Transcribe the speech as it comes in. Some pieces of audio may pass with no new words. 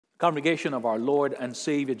Congregation of our Lord and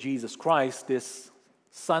Savior Jesus Christ, this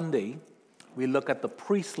Sunday we look at the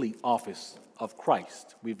priestly office of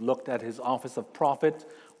Christ. We've looked at his office of prophet,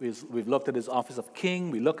 we've looked at his office of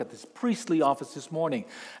king, we look at this priestly office this morning.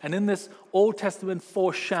 And in this Old Testament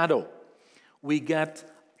foreshadow, we get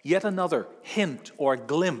yet another hint or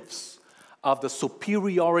glimpse of the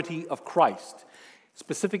superiority of Christ.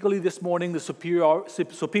 Specifically this morning, the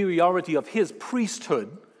superiority of his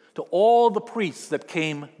priesthood to all the priests that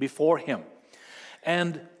came before him.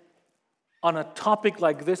 And on a topic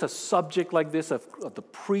like this, a subject like this of the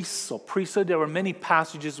priests or priesthood, there are many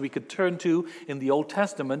passages we could turn to in the Old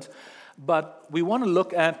Testament, but we want to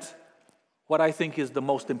look at what I think is the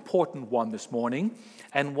most important one this morning,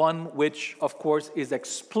 and one which, of course, is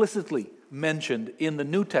explicitly mentioned in the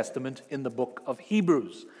New Testament in the book of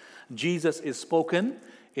Hebrews. Jesus is spoken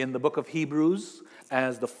in the book of Hebrews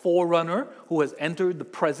as the forerunner who has entered the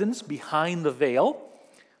presence behind the veil,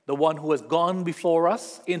 the one who has gone before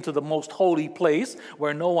us into the most holy place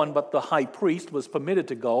where no one but the high priest was permitted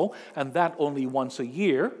to go, and that only once a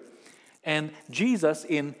year. And Jesus,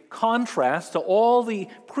 in contrast to all the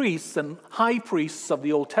priests and high priests of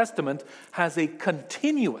the Old Testament, has a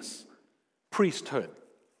continuous priesthood,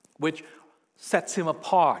 which sets him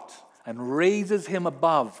apart and raises him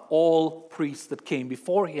above all priests that came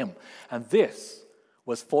before him. And this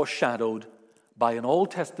was foreshadowed by an Old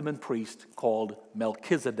Testament priest called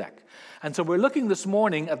Melchizedek. And so we're looking this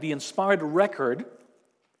morning at the inspired record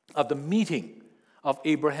of the meeting of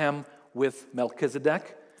Abraham with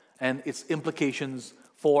Melchizedek and its implications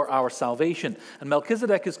for our salvation. And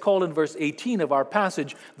Melchizedek is called in verse 18 of our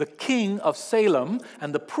passage the king of Salem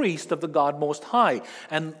and the priest of the God Most High.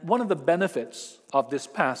 And one of the benefits of this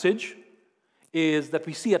passage is that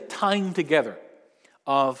we see a tying together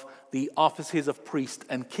of the offices of priest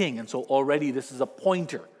and king. And so already this is a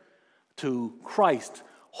pointer to Christ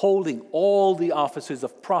holding all the offices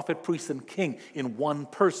of prophet, priest, and king in one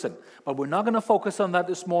person. But we're not going to focus on that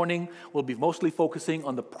this morning. We'll be mostly focusing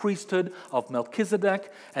on the priesthood of Melchizedek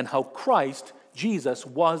and how Christ, Jesus,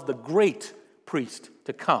 was the great priest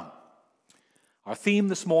to come. Our theme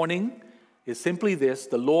this morning is simply this: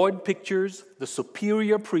 the Lord pictures the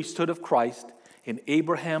superior priesthood of Christ in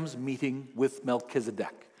Abraham's meeting with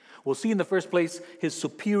Melchizedek. We'll see in the first place his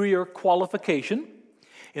superior qualification.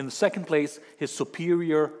 In the second place, his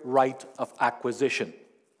superior right of acquisition.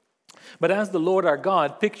 But as the Lord our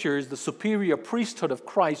God pictures the superior priesthood of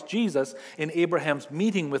Christ Jesus in Abraham's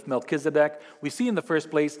meeting with Melchizedek, we see in the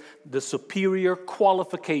first place the superior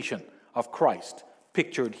qualification of Christ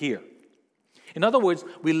pictured here. In other words,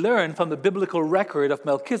 we learn from the biblical record of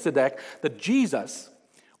Melchizedek that Jesus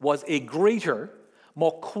was a greater,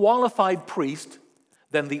 more qualified priest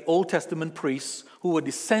than the Old Testament priests who were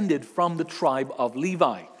descended from the tribe of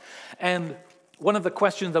Levi. And one of the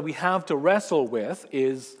questions that we have to wrestle with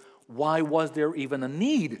is, why was there even a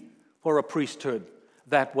need for a priesthood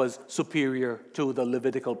that was superior to the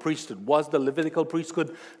Levitical priesthood? Was the Levitical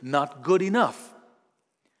priesthood not good enough?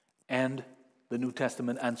 And the New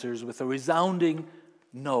Testament answers with a resounding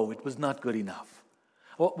no, it was not good enough.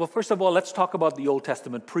 Well, first of all, let's talk about the Old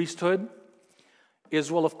Testament priesthood.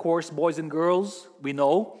 Israel, of course, boys and girls, we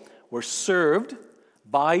know, were served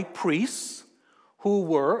by priests who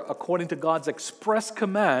were, according to God's express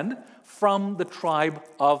command, from the tribe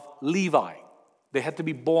of Levi. They had to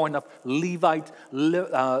be born of Levite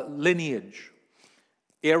lineage.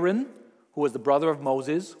 Aaron, who was the brother of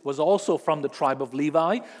Moses, was also from the tribe of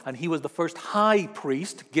Levi, and he was the first high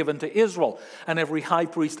priest given to Israel. And every high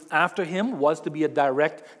priest after him was to be a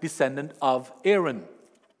direct descendant of Aaron.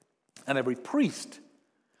 And every priest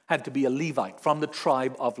had to be a Levite from the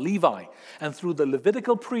tribe of Levi. And through the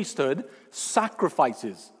Levitical priesthood,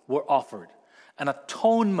 sacrifices were offered. An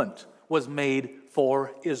atonement was made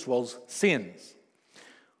for Israel's sins.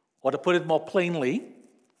 Or to put it more plainly,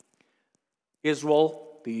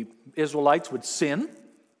 the Israelites would sin,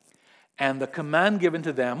 and the command given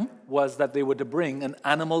to them was that they were to bring an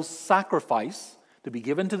animal sacrifice to be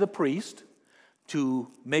given to the priest to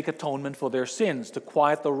make atonement for their sins, to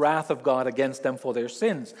quiet the wrath of God against them for their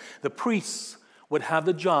sins. The priests would have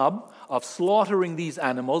the job of slaughtering these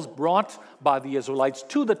animals brought by the Israelites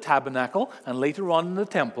to the tabernacle and later on in the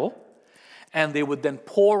temple, and they would then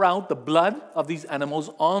pour out the blood of these animals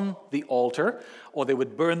on the altar, or they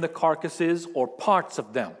would burn the carcasses or parts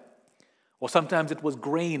of them. Or sometimes it was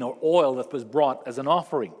grain or oil that was brought as an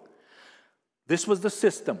offering. This was the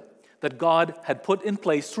system that God had put in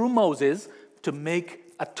place through Moses to make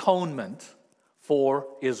atonement for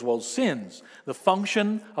Israel's sins. The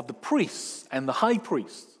function of the priests and the high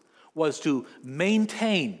priests was to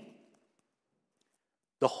maintain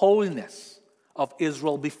the holiness of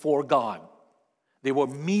Israel before God. They were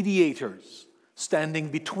mediators standing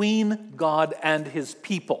between God and his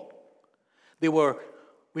people. They were,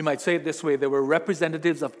 we might say it this way, they were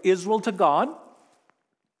representatives of Israel to God,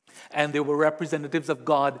 and they were representatives of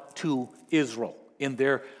God to Israel in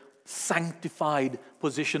their sanctified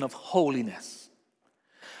position of holiness.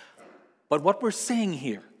 But what we're saying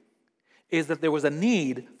here is that there was a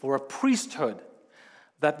need for a priesthood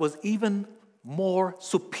that was even more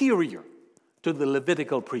superior to the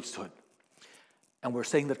Levitical priesthood. And we're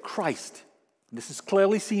saying that Christ, this is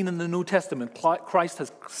clearly seen in the New Testament, Christ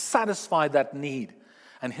has satisfied that need.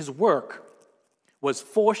 And his work was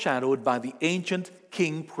foreshadowed by the ancient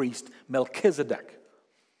king priest Melchizedek.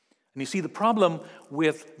 And you see the problem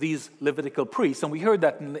with these Levitical priests, and we heard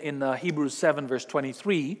that in Hebrews 7 verse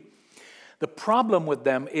 23, the problem with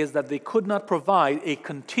them is that they could not provide a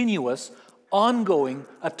continuous, ongoing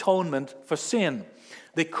atonement for sin.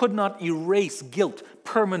 They could not erase guilt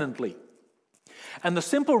permanently. And the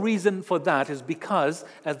simple reason for that is because,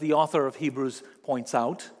 as the author of Hebrews points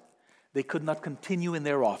out, they could not continue in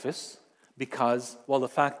their office because, well, the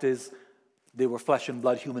fact is they were flesh and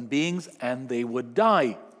blood human beings and they would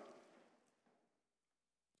die.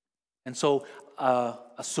 And so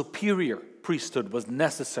a superior priesthood was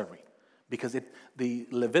necessary because the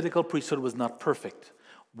Levitical priesthood was not perfect.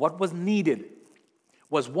 What was needed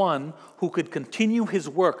was one who could continue his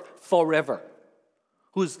work forever,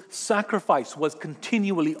 whose sacrifice was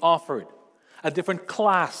continually offered. A different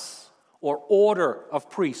class or order of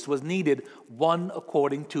priests was needed, one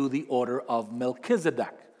according to the order of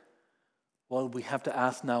Melchizedek. Well, we have to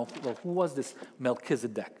ask now, well, who was this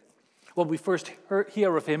Melchizedek? Well, we first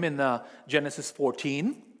hear of him in Genesis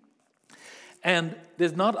 14, and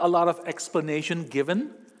there's not a lot of explanation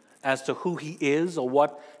given as to who he is or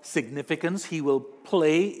what significance he will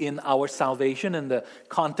play in our salvation in the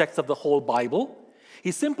context of the whole Bible.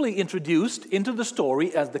 He's simply introduced into the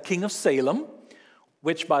story as the king of Salem,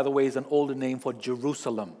 which, by the way, is an older name for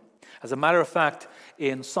Jerusalem. As a matter of fact,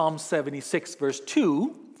 in Psalm 76, verse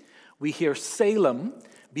 2, we hear Salem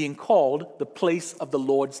being called the place of the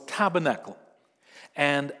Lord's tabernacle.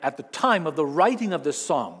 And at the time of the writing of this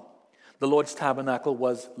psalm, the Lord's tabernacle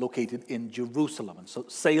was located in Jerusalem. And so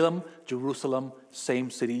Salem, Jerusalem, same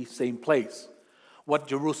city, same place. What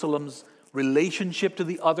Jerusalem's relationship to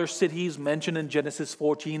the other cities mentioned in Genesis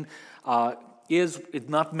 14 is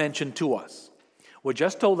not mentioned to us. We're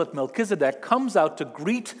just told that Melchizedek comes out to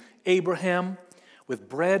greet Abraham with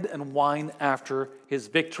bread and wine after his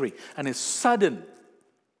victory. And his sudden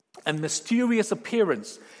and mysterious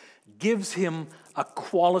appearance gives him a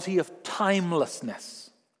quality of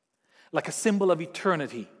timelessness, like a symbol of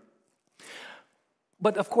eternity.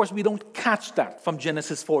 But of course, we don't catch that from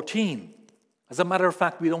Genesis 14. As a matter of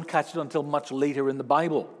fact, we don't catch it until much later in the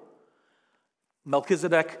Bible.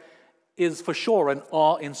 Melchizedek is for sure an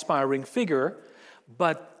awe-inspiring figure,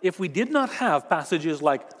 but if we did not have passages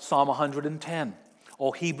like Psalm 110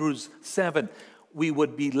 or Hebrews 7, we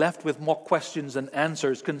would be left with more questions and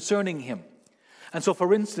answers concerning him. And so,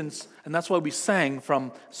 for instance, and that's why we sang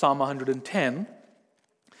from Psalm 110,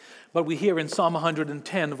 but we hear in Psalm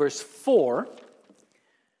 110, verse 4,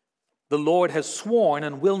 the Lord has sworn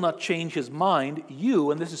and will not change his mind.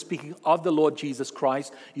 You, and this is speaking of the Lord Jesus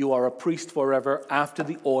Christ, you are a priest forever after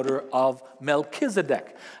the order of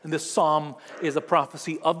Melchizedek. And this psalm is a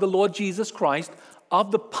prophecy of the Lord Jesus Christ,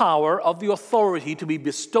 of the power, of the authority to be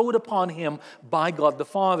bestowed upon him by God the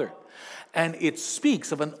Father. And it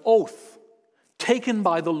speaks of an oath taken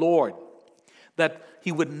by the Lord that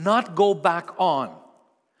he would not go back on,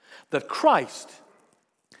 that Christ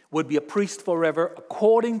would be a priest forever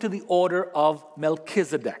according to the order of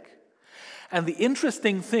Melchizedek. And the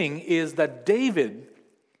interesting thing is that David,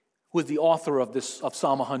 who is the author of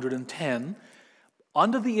Psalm 110,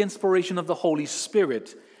 under the inspiration of the Holy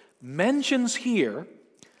Spirit, mentions here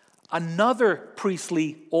another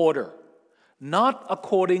priestly order, not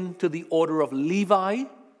according to the order of Levi,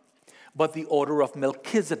 but the order of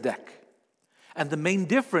Melchizedek. And the main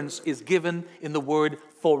difference is given in the word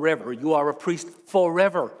forever. You are a priest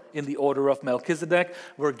forever in the order of Melchizedek.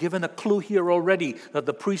 We're given a clue here already that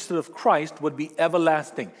the priesthood of Christ would be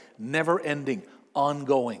everlasting, never-ending,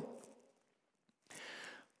 ongoing.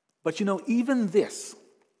 But you know, even this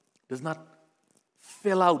does not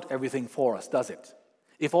fill out everything for us, does it?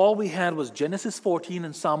 If all we had was Genesis 14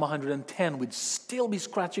 and Psalm 110, we'd still be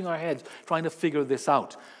scratching our heads trying to figure this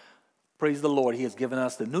out. Praise the Lord, he has given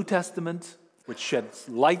us the New Testament, which sheds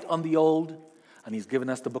light on the Old, and he's given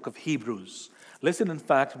us the book of Hebrews. Listen, in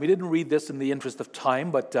fact, we didn't read this in the interest of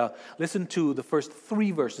time, but listen to the first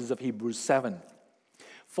 3 verses of Hebrews 7.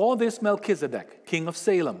 For this Melchizedek, king of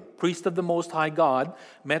Salem, priest of the Most High God,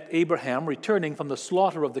 met Abraham returning from the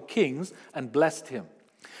slaughter of the kings and blessed him.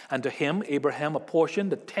 And to him Abraham apportioned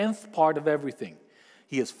the 10th part of everything.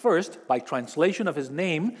 He is first, by translation of his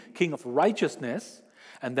name, king of righteousness,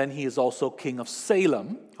 and then he is also king of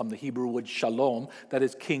Salem, from the Hebrew word shalom, that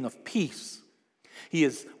is king of peace. He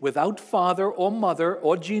is without father or mother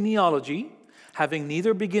or genealogy, having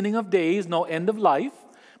neither beginning of days nor end of life,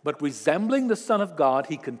 but resembling the Son of God,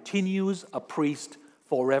 he continues a priest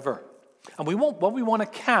forever. And what we want to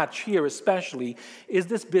catch here especially is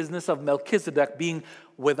this business of Melchizedek being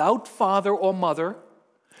without father or mother,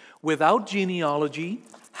 without genealogy,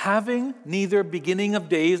 having neither beginning of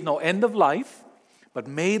days nor end of life, but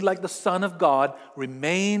made like the Son of God,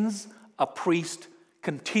 remains a priest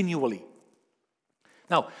continually.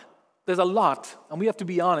 Now, there's a lot, and we have to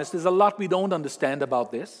be honest, there's a lot we don't understand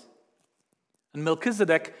about this. And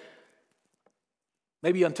Melchizedek,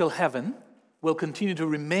 maybe until heaven, will continue to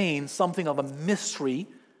remain something of a mystery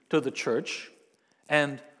to the church.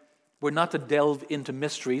 And we're not to delve into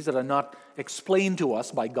mysteries that are not explained to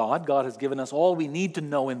us by God. God has given us all we need to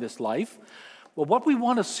know in this life. But what we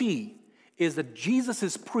want to see is that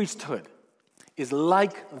Jesus' priesthood is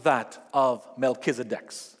like that of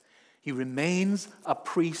Melchizedek's. He remains a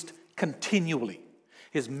priest continually.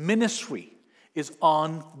 His ministry is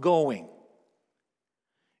ongoing.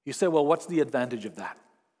 You say, well, what's the advantage of that?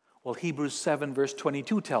 Well, Hebrews 7 verse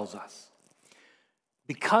 22 tells us,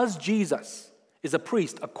 because Jesus is a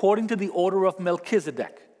priest according to the order of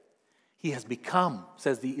Melchizedek, he has become,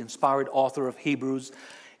 says the inspired author of Hebrews,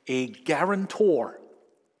 a guarantor,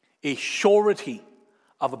 a surety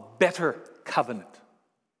of a better covenant.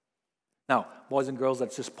 Now, boys and girls,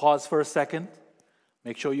 let's just pause for a second.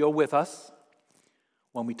 Make sure you're with us.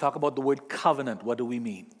 When we talk about the word covenant, what do we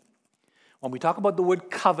mean? When we talk about the word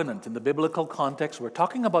covenant in the biblical context, we're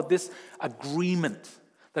talking about this agreement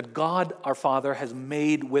that God, our Father, has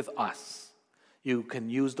made with us. You can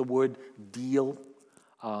use the word deal,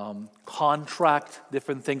 contract,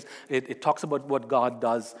 different things. It talks about what God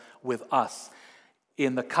does with us.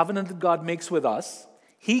 In the covenant that God makes with us,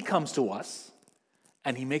 he comes to us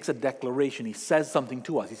and he makes a declaration. He says something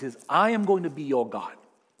to us. He says, I am going to be your God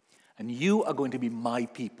and you are going to be my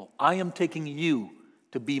people. I am taking you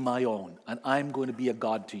to be my own, and I'm going to be a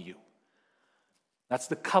God to you. That's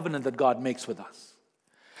the covenant that God makes with us.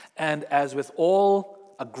 And as with all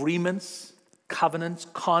agreements, covenants,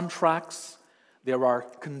 contracts, there are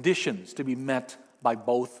conditions to be met by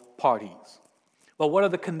both parties. Well, what are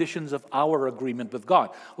the conditions of our agreement with God?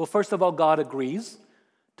 Well, first of all, God agrees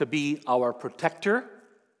to be our protector,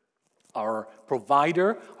 our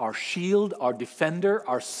provider, our shield, our defender,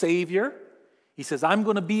 our savior. He says, I'm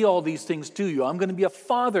going to be all these things to you. I'm going to be a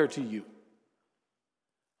father to you.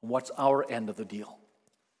 And what's our end of the deal?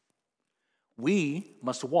 We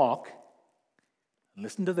must walk,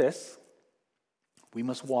 listen to this, we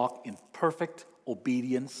must walk in perfect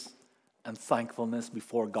obedience and thankfulness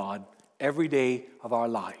before God every day of our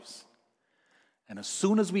lives. And as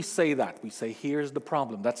soon as we say that, we say, here's the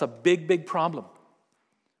problem. That's a big, big problem.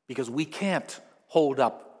 Because we can't hold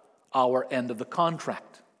up our end of the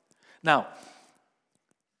contract. Now,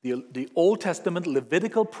 the Old Testament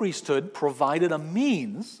Levitical priesthood provided a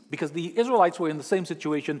means, because the Israelites were in the same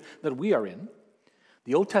situation that we are in.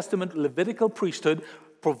 The Old Testament Levitical priesthood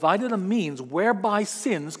provided a means whereby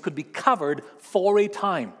sins could be covered for a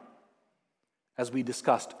time, as we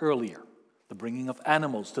discussed earlier, the bringing of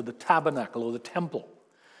animals to the tabernacle or the temple.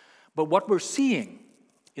 But what we're seeing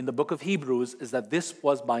in the book of Hebrews is that this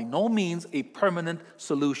was by no means a permanent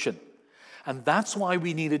solution. And that's why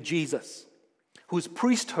we needed Jesus, whose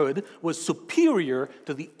priesthood was superior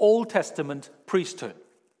to the Old Testament priesthood.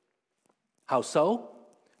 How so?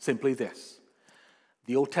 Simply this.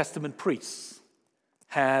 The Old Testament priests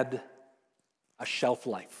had a shelf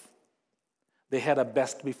life. They had a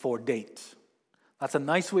best before date. That's a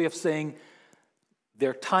nice way of saying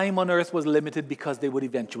their time on earth was limited because they would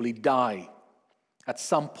eventually die. At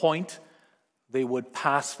some point, they would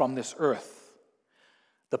pass from this earth.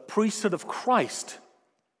 The priesthood of Christ,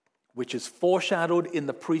 which is foreshadowed in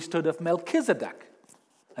the priesthood of Melchizedek.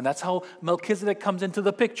 And that's how Melchizedek comes into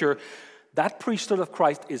the picture. That priesthood of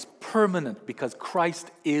Christ is permanent because Christ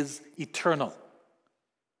is eternal.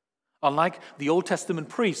 Unlike the Old Testament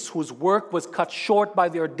priests whose work was cut short by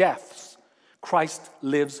their deaths, Christ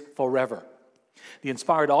lives forever. The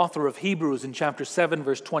inspired author of Hebrews in chapter 7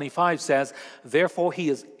 verse 25 says, therefore he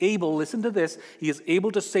is able, listen to this, he is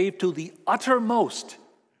able to save to the uttermost,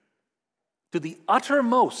 to the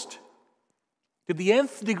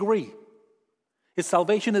nth degree. His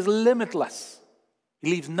salvation is limitless. He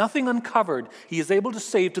leaves nothing uncovered. He is able to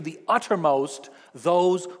save to the uttermost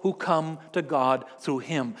those who come to God through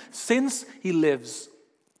him, since he lives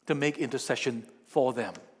to make intercession for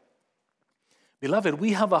them. Beloved,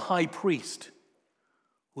 we have a high priest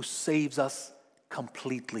who saves us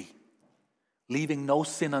completely, leaving no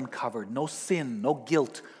sin uncovered, no sin, no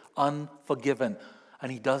guilt unforgiven.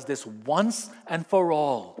 And he does this once and for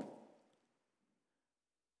all.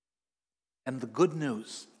 And the good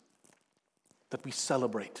news that we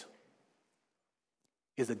celebrate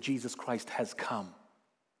is that Jesus Christ has come.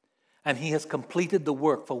 And he has completed the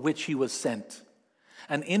work for which he was sent.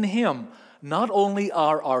 And in him, not only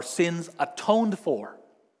are our sins atoned for,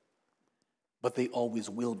 but they always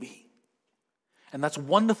will be. And that's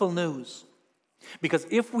wonderful news. Because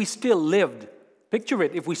if we still lived, picture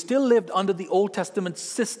it, if we still lived under the Old Testament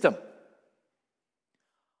system,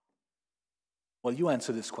 well, you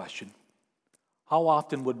answer this question. How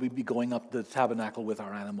often would we be going up to the tabernacle with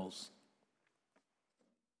our animals?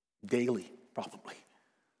 Daily, probably.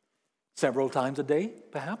 Several times a day,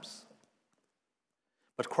 perhaps.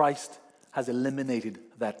 But Christ has eliminated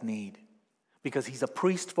that need because he's a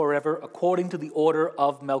priest forever according to the order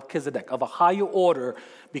of Melchizedek, of a higher order,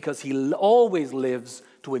 because he always lives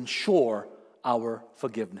to ensure our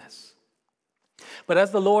forgiveness. But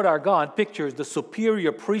as the Lord our God pictures the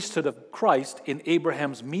superior priesthood of Christ in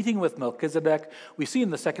Abraham's meeting with Melchizedek, we see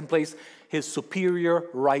in the second place his superior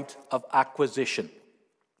right of acquisition.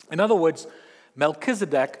 In other words,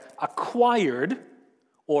 Melchizedek acquired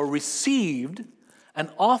or received an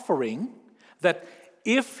offering that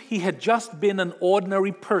if he had just been an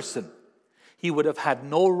ordinary person, he would have had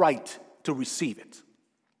no right to receive it.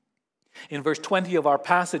 In verse 20 of our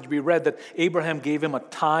passage, we read that Abraham gave him a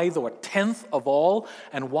tithe or a tenth of all.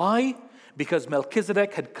 And why? Because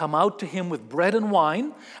Melchizedek had come out to him with bread and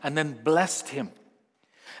wine and then blessed him.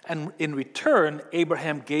 And in return,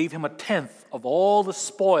 Abraham gave him a tenth of all the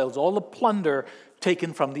spoils, all the plunder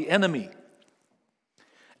taken from the enemy.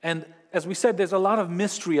 And as we said, there's a lot of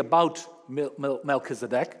mystery about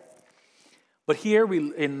Melchizedek. But here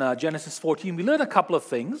in Genesis 14, we learn a couple of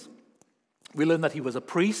things. We learn that he was a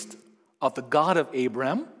priest of the God of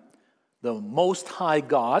Abraham, the Most High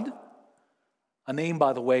God, a name,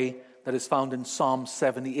 by the way, that is found in Psalm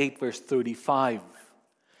 78, verse 35.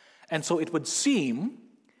 And so it would seem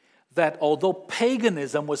that although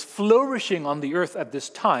paganism was flourishing on the earth at this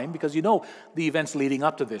time, because you know the events leading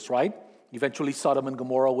up to this, right? Eventually Sodom and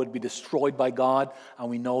Gomorrah would be destroyed by God,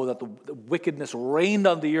 and we know that the wickedness reigned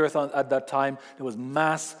on the earth at that time. There was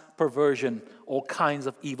mass perversion, all kinds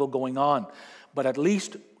of evil going on. But at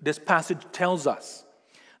least this passage tells us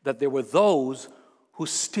that there were those who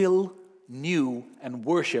still knew and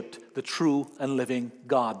worshipped the true and living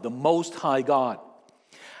God, the Most High God.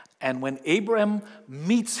 And when Abraham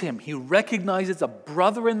meets him, he recognizes a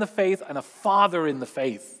brother in the faith and a father in the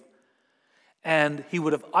faith. And he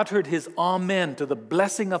would have uttered his amen to the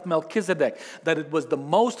blessing of Melchizedek, that it was the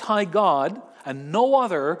Most High God and no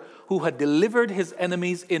other who had delivered his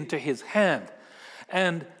enemies into his hand.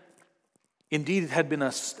 And indeed, it had been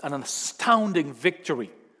an astounding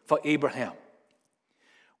victory for Abraham,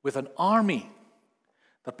 with an army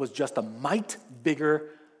that was just a mite bigger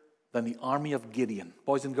than the army of Gideon.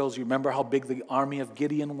 Boys and girls, you remember how big the army of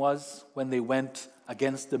Gideon was when they went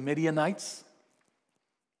against the Midianites?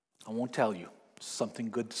 I won't tell you. It's something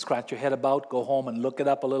good to scratch your head about. Go home and look it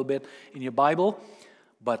up a little bit in your Bible.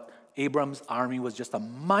 But Abram's army was just a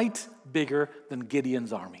mite bigger than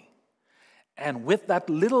Gideon's army. And with that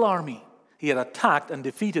little army, he had attacked and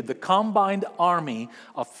defeated the combined army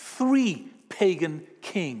of 3 pagan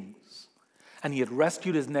kings. And he had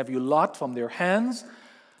rescued his nephew Lot from their hands.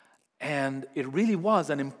 And it really was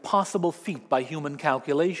an impossible feat by human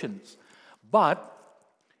calculations. But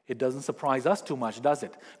it doesn't surprise us too much, does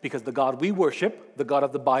it? Because the God we worship, the God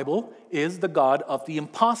of the Bible, is the God of the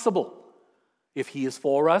impossible. If he is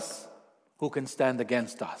for us, who can stand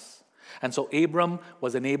against us? And so Abram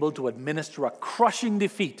was enabled to administer a crushing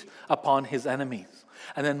defeat upon his enemies.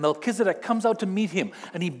 And then Melchizedek comes out to meet him,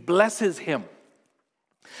 and he blesses him.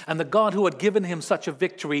 And the God who had given him such a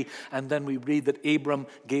victory, and then we read that Abram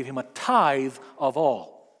gave him a tithe of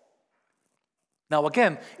all. Now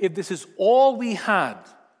again, if this is all we had,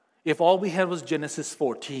 if all we had was Genesis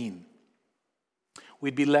 14,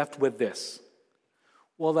 we'd be left with this.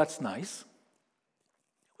 Well, that's nice.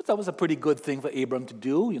 That was a pretty good thing for Abram to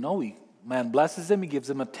do. You know, man blesses him, he gives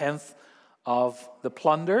him a tenth of the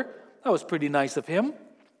plunder. That was pretty nice of him.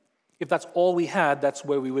 If that's all we had, that's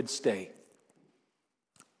where we would stay.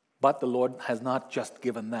 But the Lord has not just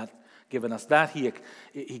given us that.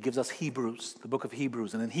 He gives us Hebrews, the book of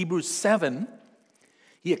Hebrews. And in Hebrews 7,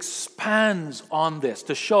 He expands on this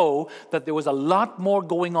to show that there was a lot more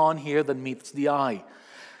going on here than meets the eye.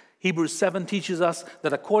 Hebrews 7 teaches us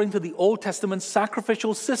that according to the Old Testament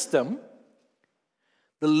sacrificial system,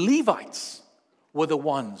 the Levites were the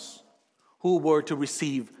ones who were to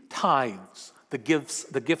receive tithes, the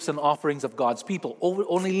gifts and offerings of God's people.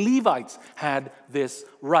 Only Levites had this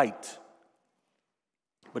right.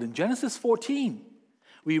 But in Genesis 14,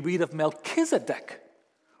 we read of Melchizedek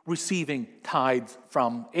receiving tithes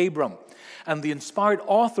from Abram. And the inspired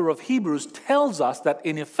author of Hebrews tells us that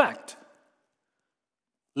in effect,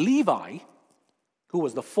 Levi, who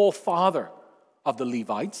was the forefather of the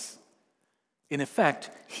Levites, in effect,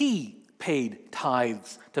 he paid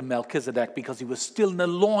tithes to Melchizedek because he was still in the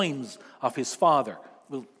loins of his father,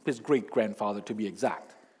 well, his great-grandfather to be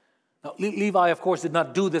exact. Now, Levi, of course, did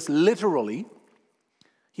not do this literally.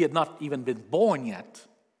 He had not even been born yet.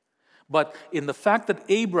 But in the fact that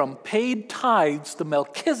Abram paid tithes to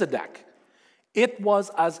Melchizedek, it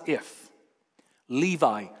was as if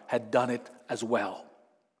Levi had done it as well.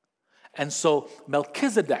 And so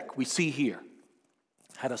Melchizedek, we see here,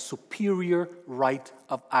 had a superior right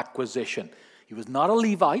of acquisition. He was not a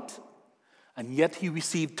Levite, and yet he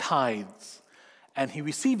received tithes. And he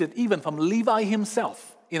received it even from Levi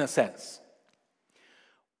himself, in a sense.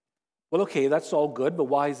 Well, okay, that's all good, but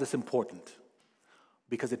why is this important?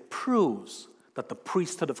 Because it proves that the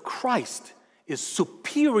priesthood of Christ is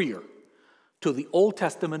superior to the Old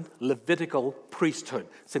Testament Levitical priesthood,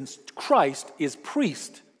 since Christ is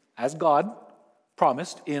priest, as God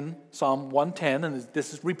promised in Psalm 110, and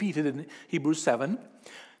this is repeated in Hebrews 7.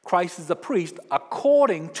 Christ is a priest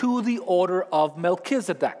according to the order of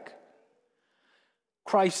Melchizedek.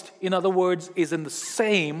 Christ, in other words, is in the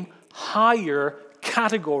same higher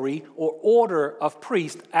category or order of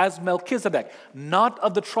priest as Melchizedek, not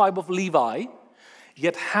of the tribe of Levi,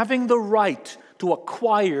 yet having the right to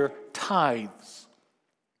acquire tithes.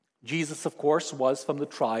 Jesus, of course, was from the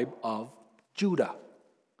tribe of Judah,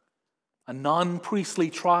 a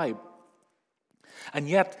non-priestly tribe. And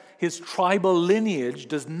yet, his tribal lineage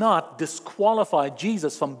does not disqualify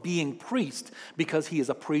Jesus from being priest, because he is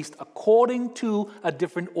a priest according to a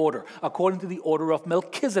different order, according to the order of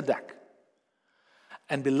Melchizedek.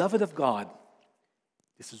 And beloved of God,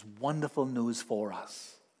 this is wonderful news for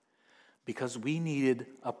us, because we needed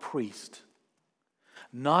a priest,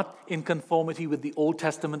 not in conformity with the Old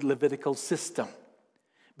Testament Levitical system,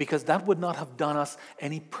 because that would not have done us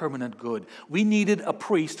any permanent good. We needed a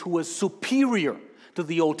priest who was superior to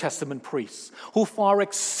the Old Testament priests, who far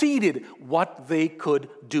exceeded what they could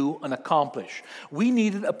do and accomplish. We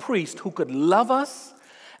needed a priest who could love us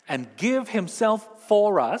and give himself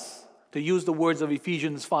for us, to use the words of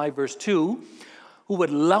Ephesians 5 verse 2, who would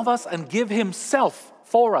love us and give himself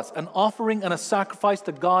for us, an offering and a sacrifice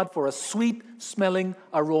to God for a sweet-smelling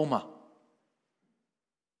aroma.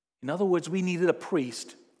 In other words, we needed a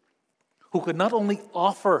priest who could not only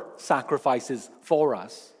offer sacrifices for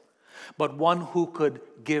us, but one who could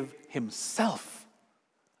give himself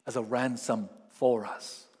as a ransom for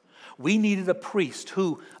us. We needed a priest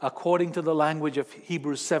who, according to the language of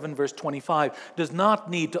Hebrews 7 verse 25, does not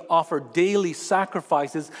need to offer daily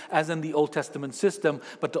sacrifices as in the Old Testament system,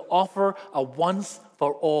 but to offer a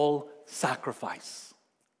once-for-all sacrifice,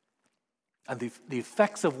 and the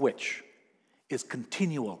effects of which is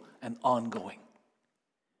continual and ongoing.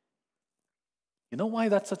 You know why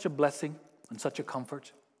that's such a blessing and such a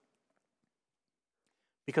comfort?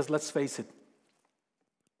 Because let's face it,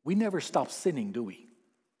 we never stop sinning, do we?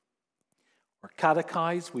 We're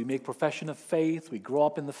catechized, we make profession of faith, we grow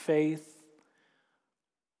up in the faith,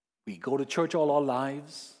 we go to church all our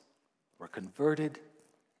lives, we're converted,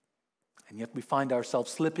 and yet we find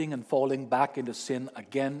ourselves slipping and falling back into sin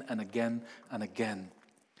again and again and again.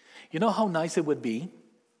 You know how nice it would be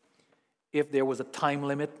if there was a time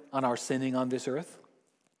limit on our sinning on this earth?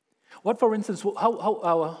 What, for instance,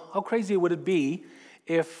 how crazy would it be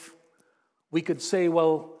if we could say,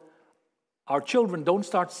 well, our children don't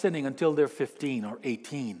start sinning until they're 15 or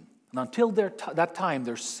 18. And until that time,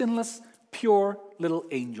 they're sinless, pure little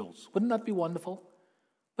angels. Wouldn't that be wonderful?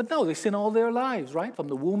 But no, they sin all their lives, right? From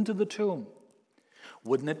the womb to the tomb.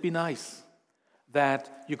 Wouldn't it be nice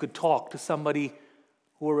that you could talk to somebody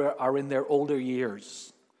who are in their older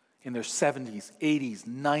years, in their 70s, 80s,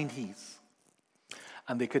 90s,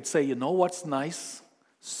 and they could say, you know what's nice?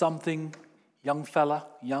 Something, young fella,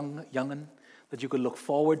 young'un, that you could look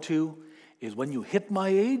forward to is when you hit my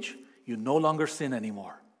age, you no longer sin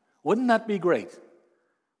anymore. Wouldn't that be great?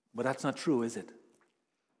 But that's not true, is it?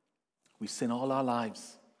 We sin all our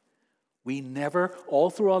lives. We never, all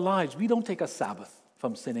through our lives, we don't take a Sabbath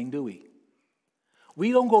from sinning, do we?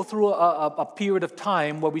 We don't go through a period of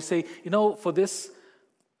time where we say, for this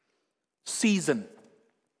season,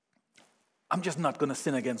 I'm just not going to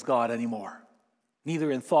sin against God anymore,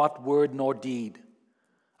 neither in thought, word, nor deed.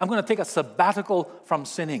 I'm going to take a sabbatical from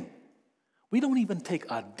sinning. We don't even take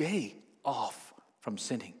a day off from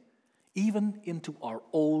sinning, even into our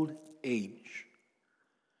old age.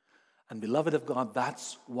 And beloved of God,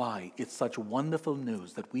 that's why it's such wonderful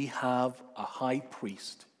news that we have a high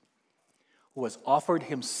priest who has offered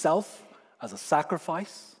himself as a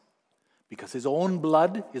sacrifice, because his own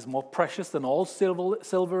blood is more precious than all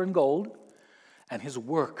silver and gold, and his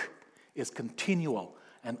work is continual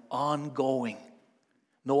and ongoing.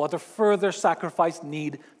 No other further sacrifice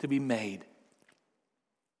need to be made.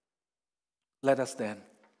 Let us then,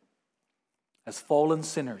 as fallen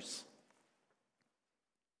sinners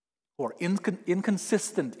who are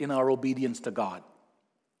inconsistent in our obedience to God,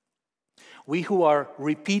 we who are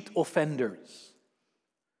repeat offenders,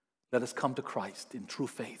 let us come to Christ in true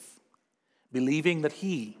faith, believing that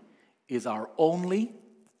he is our only,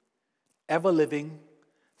 ever-living,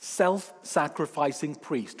 self-sacrificing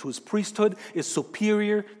priest, whose priesthood is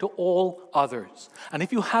superior to all others. And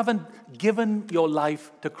if you haven't given your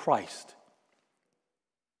life to Christ,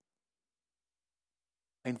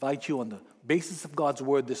 I invite you on the basis of God's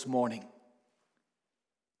word this morning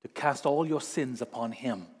to cast all your sins upon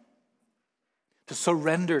him, to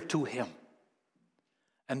surrender to him,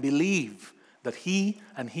 and believe that he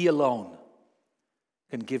and he alone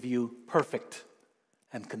can give you perfect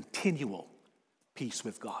and continual peace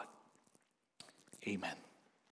with God. Amen.